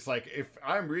no. It's like, if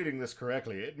I'm reading this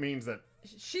correctly, it means that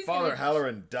She's Father gonna,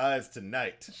 Halloran dies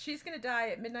tonight. She's gonna die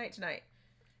at midnight tonight,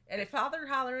 and if Father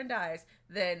Halloran dies,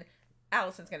 then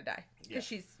Allison's gonna die because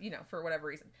she's, for whatever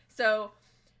reason. So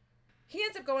he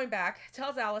ends up going back,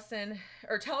 tells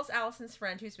Allison's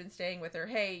friend who's been staying with her,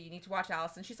 hey, you need to watch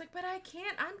Allison. She's like, but I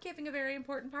can't. I'm giving a very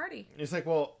important party. He's like,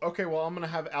 well, okay, well, I'm going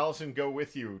to have Allison go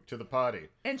with you to the party.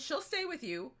 And she'll stay with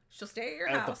you. She'll stay at your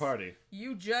At house. the party.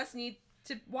 You just need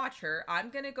to watch her. I'm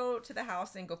going to go to the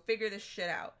house and go figure this shit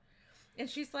out. And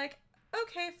she's like,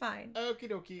 okay, fine.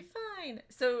 Okie dokie. Fine.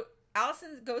 So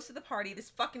Allison goes to the party, this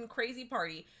fucking crazy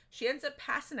party. She ends up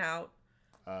passing out.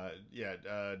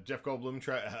 Jeff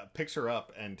Goldblum picks her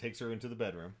up and takes her into the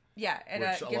bedroom. Yeah, and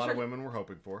which a lot of women were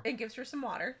hoping for. And gives her some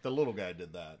water. The little guy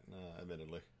did that,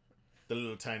 admittedly. The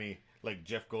little tiny, like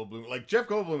Jeff Goldblum. Like Jeff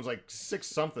Goldblum's like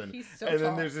 6-something. He's so And tall.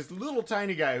 then there's this little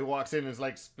tiny guy who walks in and is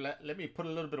like, let me put a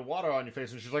little bit of water on your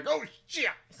face. And she's like, oh shit.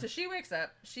 So she wakes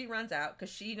up. She runs out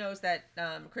because she knows that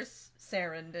Chris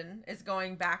Sarandon is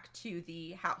going back to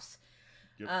the house.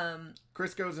 Yep.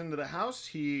 Chris goes into the house.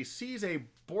 He sees a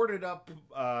boarded up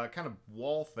kind of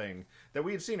wall thing that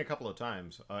we had seen a couple of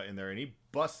times in there, and he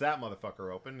busts that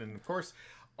motherfucker open. And of course,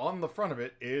 on the front of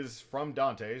it is from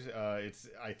Dante's.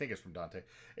 I think it's from Dante.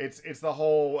 It's the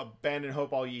whole "Abandon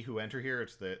hope, all ye who enter here."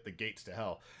 It's the gates to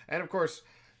hell, and of course,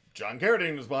 John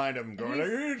Carradine is behind him, going like,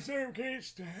 "It's the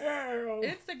gates to hell."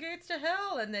 It's the gates to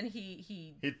hell, and then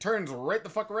he turns right the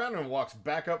fuck around and walks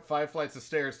back up 5 flights of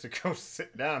stairs to go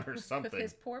sit down or something. with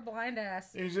his poor blind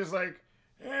ass. He's just like,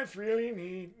 that's really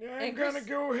neat. I'm gonna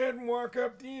go ahead and walk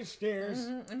up these stairs.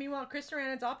 Mm-hmm. And meanwhile, Chris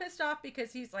Sarandon's all pissed off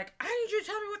because he's like, I need you to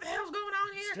tell me what the hell's going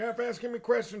on here. Stop asking me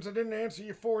questions I didn't answer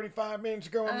you 45 minutes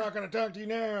ago. I'm not gonna talk to you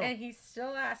now. And he's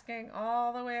still asking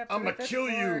all the way up to I'm the gonna 5th kill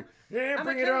floor. you. Yeah, I'm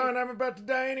bring gonna it kill on. you. I'm about to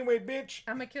die anyway, bitch.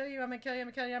 I'm gonna kill you. I'm gonna kill you. I'm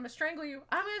gonna kill you. I'm gonna strangle you.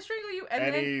 I'm gonna strangle you. And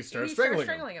then he starts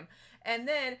strangling him. And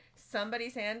then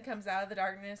somebody's hand comes out of the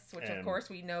darkness, which of course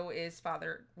we know is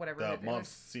Father, whatever. The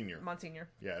Monsignor. Monsignor.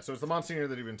 Yeah, so it's the Monsignor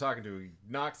that he'd been talking to. He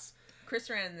knocks Chris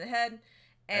Sarandon in the head,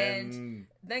 and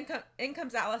then in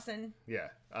comes Allison. Yeah.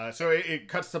 So it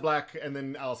cuts to black, and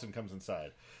then Allison comes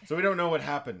inside. So we don't know what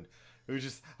happened. It was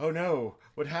just, oh no,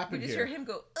 what happened We just here? hear him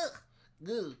go,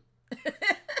 ugh.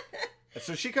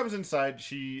 So she comes inside.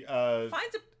 She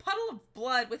Finds a puddle of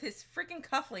blood with his freaking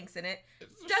cufflinks in it.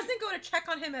 Doesn't go to check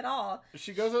on him at all.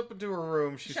 She goes up into her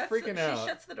room. She's freaking out. She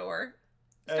shuts the door.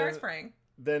 Starts praying.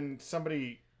 Then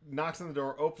somebody knocks on the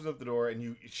door, opens up the door,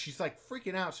 and she's like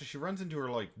freaking out. So she runs into her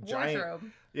like giant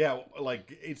wardrobe. Yeah,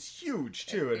 like it's huge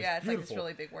too. And Yeah, it's like beautiful. this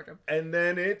really big wardrobe. And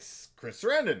then it's Chris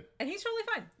Sarandon. And he's totally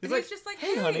fine. He's And like, he's just like,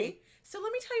 "Hey, honey." So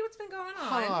let me tell you what's been going on.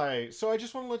 Hi. So I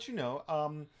just want to let you know,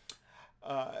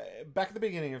 back at the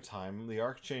beginning of time, the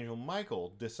Archangel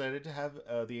Michael decided to have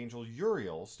the angel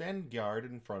Uriel stand guard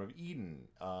in front of Eden.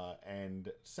 And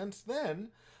since then,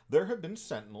 there have been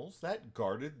sentinels that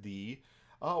guarded the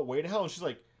way to hell. And she's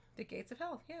like, The gates of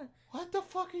hell, yeah. what the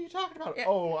fuck are you talking about? Yeah.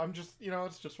 Oh, I'm just,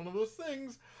 it's just one of those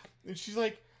things. And she's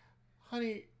like,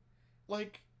 honey,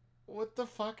 like, what the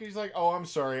fuck? He's like, oh, I'm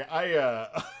sorry.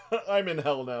 I'm in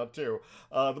hell now, too.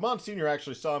 The Monsignor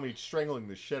actually saw me strangling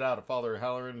the shit out of Father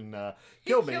Halloran and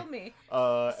killed me.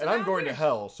 And I'm going to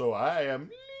hell, so I am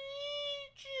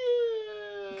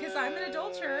Legion. Because I'm an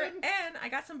adulterer, and I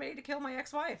got somebody to kill my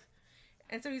ex-wife.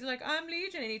 And so he's like, I'm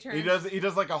Legion, and he turns. He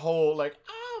does like a whole, like,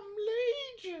 I'm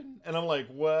Legion. And I'm like,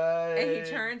 what? And he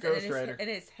turns, Ghost and Rider.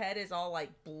 his head is all, like,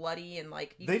 bloody, and,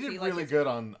 like, you They can did see, like, really his good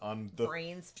on the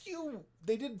brains.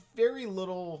 They did very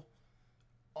little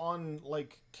on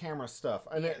like camera stuff,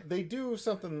 and they do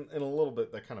something in a little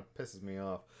bit that kind of pisses me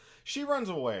off. She runs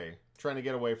away, trying to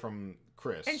get away from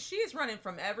Chris, And she is running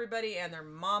from everybody and their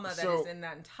mama that is in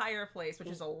that entire place, which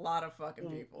is a lot of fucking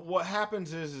people. What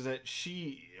happens is that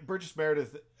Burgess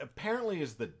Meredith apparently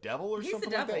is the devil or He's something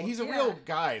the like that. devil, He's a yeah. real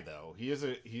guy though. He is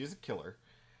a killer.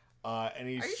 And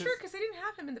he's Are you sure? Because they didn't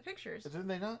have him in the pictures. Didn't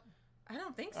they not? I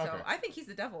don't think so. Okay. I think he's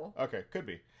the devil. Okay, could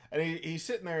be. And he's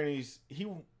sitting there and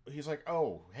he's like,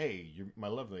 "Oh, hey, you're my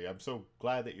lovely. I'm so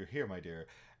glad that you're here, my dear."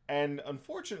 And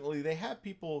unfortunately, they have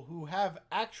people who have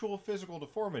actual physical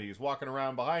deformities walking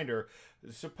around behind her,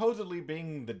 supposedly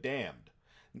being the damned,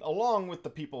 along with the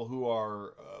people who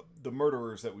are the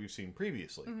murderers that we've seen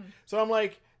previously. So I'm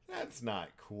like, that's not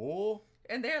cool.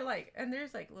 And there's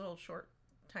like little short.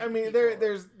 Tiny I mean,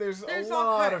 people. there's a all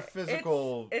lot kind of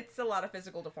physical, It's a lot of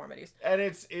physical deformities. and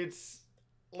it's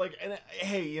like, and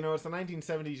hey, you know, it's the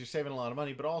 1970s. You're saving a lot of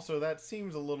money, but also that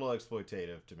seems a little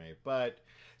exploitative to me. But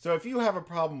so if you have a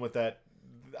problem with that,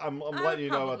 I'm letting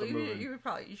you know about the movie. You should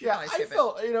probably Yeah, skip I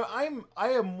felt, you know, I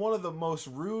am one of the most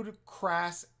rude,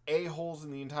 crass a-holes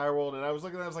in the entire world, and I was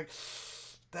looking at it, I was like,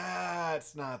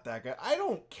 that's not that good. I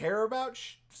don't care about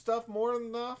stuff more than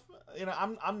enough. You know,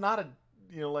 I'm not a,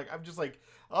 you know, like, I'm just like,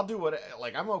 I'll do what,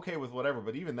 like, I'm okay with whatever,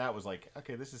 but even that was like,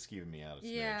 okay, this is skewing me out a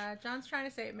smidge. Yeah, John's trying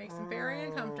to say it makes him very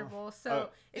uncomfortable. So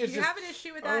it's if you just- have an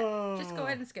issue with that, just go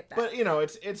ahead and skip that. But, you know,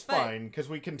 it's But- fine, because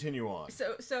we continue on.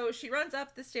 So she runs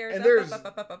up the stairs, And up, there's-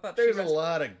 up. There's She a runs-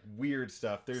 lot of weird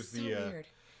stuff. There's so the, weird.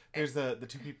 there's the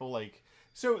two people, like,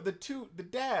 so the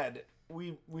dad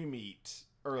we meet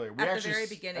earlier. We At the actually very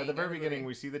beginning At the very of the beginning, movie.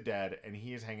 we see the dad, and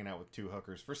he is hanging out with two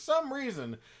hookers. For some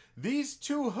reason, these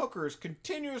two hookers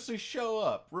continuously show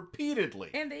up repeatedly.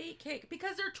 And they eat cake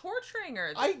because they're torturing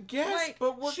her. I guess, Like,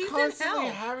 but we're she's in constantly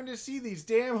hell. having to see these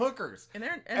damn hookers. And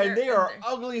they're And they are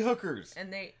ugly hookers.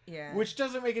 and they Which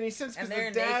doesn't make any sense because And the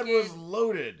they're dad naked. was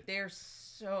loaded. they're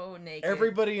so naked.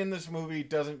 Everybody in this movie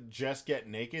doesn't just get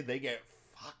naked, they get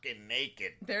fucking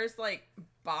naked. There's like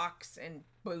box and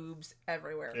boobs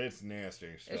everywhere. It's nasty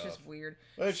stuff. It's just weird.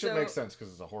 Well, it should So- make sense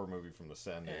because it's a horror movie from the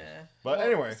 70s. Yeah. But Well,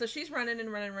 anyway, so she's running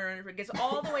and running, but gets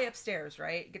all the way upstairs,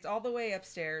 right? Gets all the way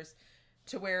upstairs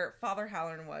to where Father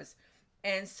Halloran was.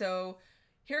 And so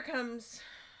here comes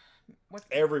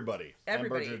everybody.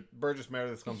 Everybody. And Burgess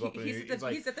Meredith comes up and he's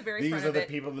at the very these front are of the it.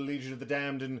 people of the Legion of the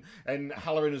Damned, and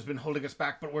Halloran has been holding us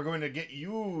back, but we're going to get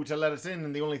you to let us in,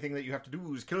 and the only thing that you have to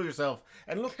do is kill yourself.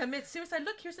 And look, Commit suicide.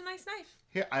 Look, here's a nice knife.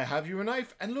 here, I have you a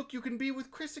knife, and look, you can be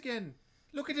with Chris again.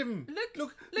 Look at him. Look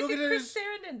look at his- Chris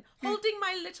Sarandon holding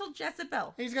my little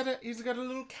Jezebel. He's got a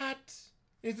little cat.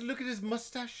 Look at his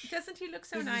mustache. Doesn't he look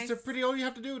so He's nice? so pretty. All you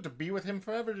have to do to be with him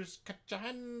forever, just cut your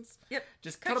hands. Yep.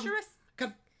 Just Cut cut, your him. wrists.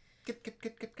 Cut.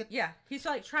 Get. Yeah, he's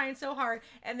like trying so hard,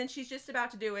 and then she's just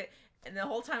about to do it, and the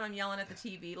whole time I'm yelling at the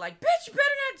TV like, "Bitch, you better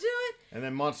not do it!" And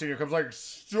then Monsignor comes like,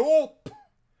 stop.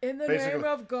 In the Basically- name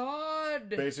of God.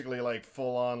 Basically, like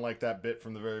full on, like that bit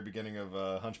from the very beginning of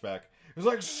Hunchback. It was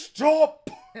like, stop.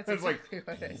 That's It's like, exactly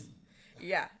what it is.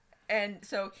 Yeah, and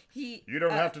so he. you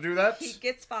don't have to do that. He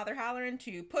gets Father Halloran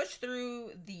to push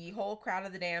through the whole crowd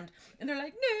of the damned, and they're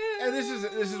like, "No." And this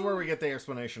is where we get the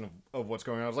explanation of what's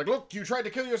going on. I was like, look, you tried to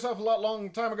kill yourself a long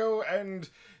time ago, and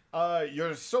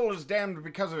your soul is damned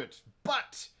because of it.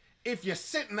 But if you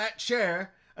sit in that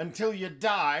chair until you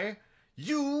die,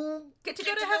 you Get to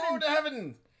go to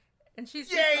heaven. And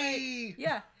she's Yay! just like,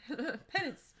 yeah,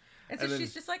 penance. And so And then-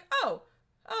 she's just like, oh,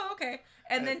 okay.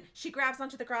 And then she grabs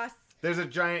onto the cross. There's a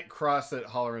giant cross that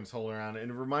Halloran's holding around, and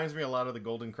it reminds me a lot of the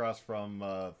Golden Cross from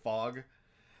Fog.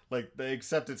 Like,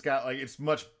 except it's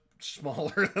much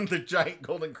smaller than the giant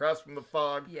Golden Cross from the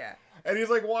Fog. Yeah. And he's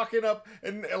like walking up,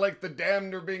 and like the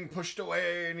damned are being pushed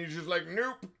away, and he's just like,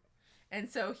 nope. And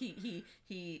so he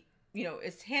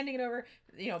is handing it over,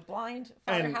 blind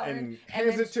Father Halloran. And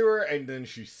hands then it to her, and then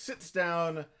she sits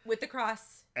down, with the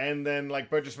cross. and then like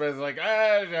Burgess Meredith's like,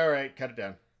 all right, cut it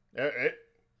down.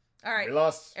 All right. We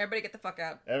lost. Everybody get the fuck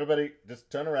out. Everybody, just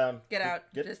turn around. Get out.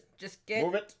 Just get.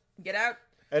 Move it. Get out.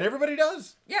 And everybody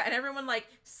does. Yeah, and everyone like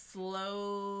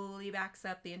slowly backs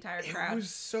up. The entire crowd It was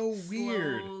so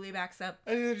weird. slowly backs up,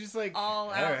 And they're just like,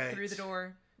 all out right. through the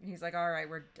door. And he's like, "All right,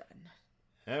 we're done.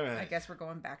 All right. I guess we're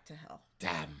going back to hell."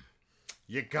 Damn.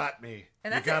 You got me.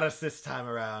 And You that's got it. us this time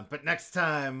around. But next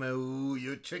time, ooh,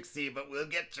 you're tricksy, but we'll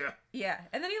get you. Yeah,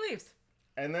 and then he leaves.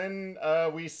 And then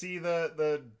we see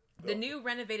the new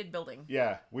renovated building.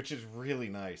 yeah, which is really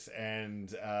nice.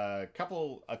 And a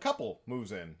couple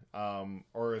moves in,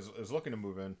 or is looking to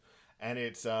move in, and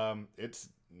it's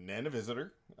Nana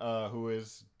Visitor, who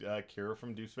is Kira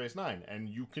from Deep Space Nine, and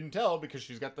you can tell because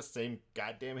she's got the same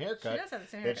goddamn haircut She does have the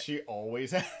same that haircut. she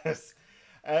always has.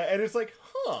 And it's like,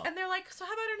 huh? And they're like, "So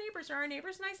how about our neighbors? Are our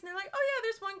neighbors nice?" And they're like, "Oh yeah,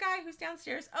 there's one guy who's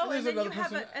downstairs. Oh, There's and then you another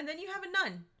have person- a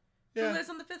nun who lives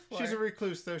on the 5th floor." She's a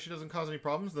recluse, though. She doesn't cause any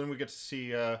problems. Then we get to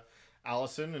see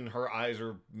Allison, and her eyes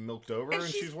are milked over, And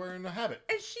and she's wearing a habit.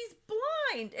 and she's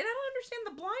blind, and I don't understand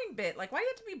the blind bit. Like, why do you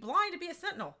have to be blind to be a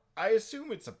sentinel? I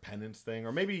assume it's a penance thing,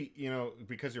 or maybe,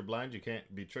 because you're blind, you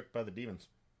can't be tricked by the demons.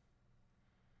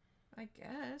 I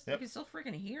guess. Yep. You can still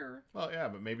freaking hear. Well, yeah,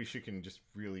 but maybe she can just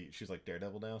really... She's like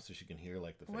Daredevil now, so she can hear,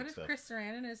 like, the fake What if stuff. Chris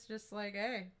Sarandon is just like,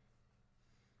 hey.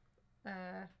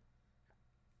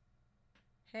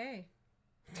 Hey.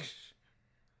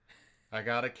 I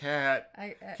got a cat.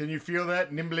 Can you feel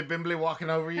that nimbly bimbly walking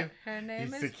over you? Her name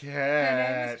He's is... the cat.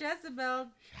 Her name is Jezebel.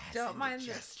 Don't mind this.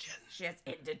 Indigestion. She has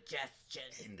indigestion.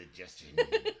 Indigestion.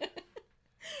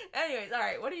 Anyways, all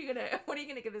right. What are you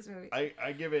gonna give this movie?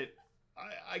 I give it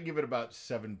about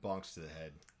 7 bonks to the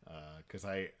head, because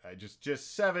I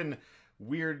just 7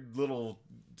 weird little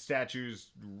statues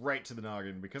right to the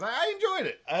noggin, because I enjoyed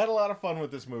it. I had a lot of fun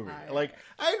with this movie. Like,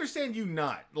 I understand you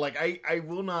not. Like, I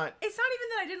will not. It's not even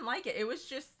that I didn't like it. It was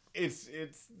just... It's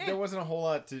there wasn't a whole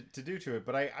lot to do to it,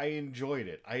 but I enjoyed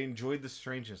it. I enjoyed the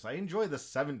strangeness. I enjoyed the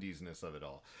 70s-ness of it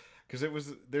all. Because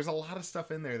there's a lot of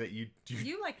stuff in there that you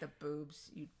like the boobs,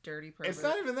 you dirty pervert. It's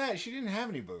not even that. She didn't have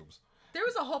any boobs. There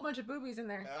was a whole bunch of boobies in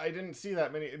there. I didn't see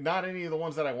that many. Not any of the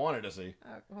ones that I wanted to see.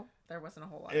 Well, there wasn't a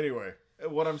whole lot. Anyway,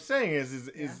 what I'm saying is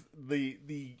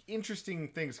the interesting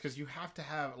things, because you have to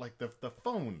have like the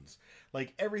phones.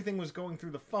 Like, everything was going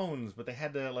through the phones, but they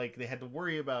had to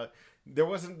worry about. There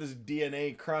wasn't this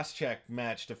DNA cross-check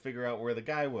match to figure out where the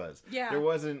guy was. Yeah. There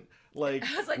wasn't like,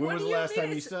 when was the last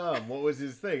time you saw him? What was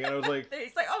his thing? And I was like,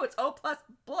 it's like, oh, it's O plus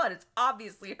blood. It's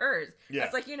obviously hers. Yeah.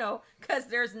 It's like, because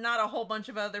there's not a whole bunch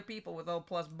of other people with O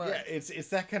plus blood. yeah, it's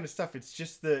that kind of stuff. It's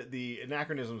just the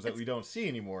anachronisms that we don't see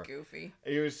anymore. Goofy.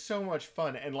 It was so much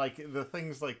fun, and like the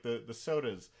things like the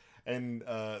sodas and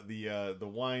the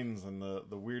wines and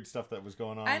the weird stuff that was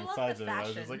going on I on the love sides the of it. I was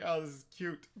just fashion. like, oh, this is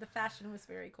cute. The fashion was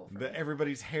very cool for me.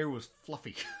 Everybody's hair was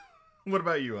fluffy. What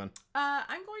about you, hon?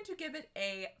 I'm going to give it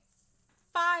a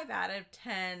 5 out of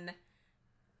 10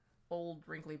 old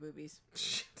wrinkly boobies.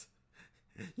 Shit.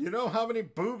 You know how many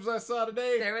boobs I saw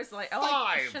today? There was like,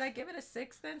 5. Should I give it a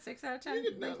 6 then? 6 out of 10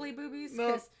 You can- wrinkly boobies? no,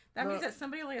 Because that means no. that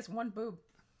somebody only has one boob.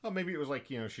 Oh, maybe it was like,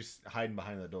 she's hiding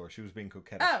behind the door. She was being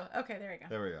coquettish. Oh, okay, there we go.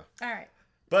 There we go. All right.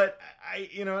 But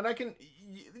and I can,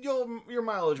 your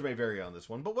mileage may vary on this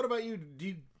one. But what about you?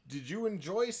 Did you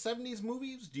enjoy 70s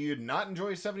movies? Do you not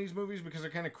enjoy 70s movies because they're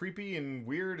kind of creepy and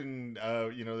weird and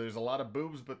there's a lot of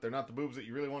boobs, but they're not the boobs that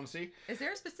you really want to see? Is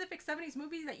there a specific 70s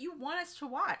movie that you want us to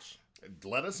watch?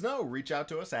 Let us know. Reach out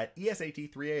to us at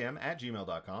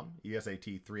esat3am@gmail.com,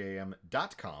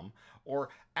 esat3am.com, or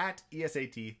at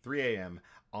esat3am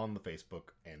on the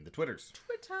Facebook and the Twitters.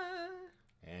 Twitter.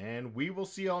 And we will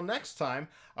see y'all next time,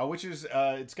 which is,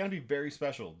 it's going to be very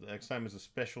special. The next time is a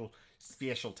special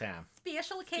time.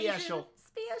 Special occasion. Special.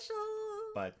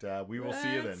 But we will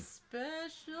see you then.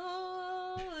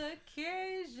 Special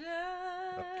occasion.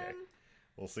 Okay.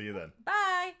 We'll see you then. Bye.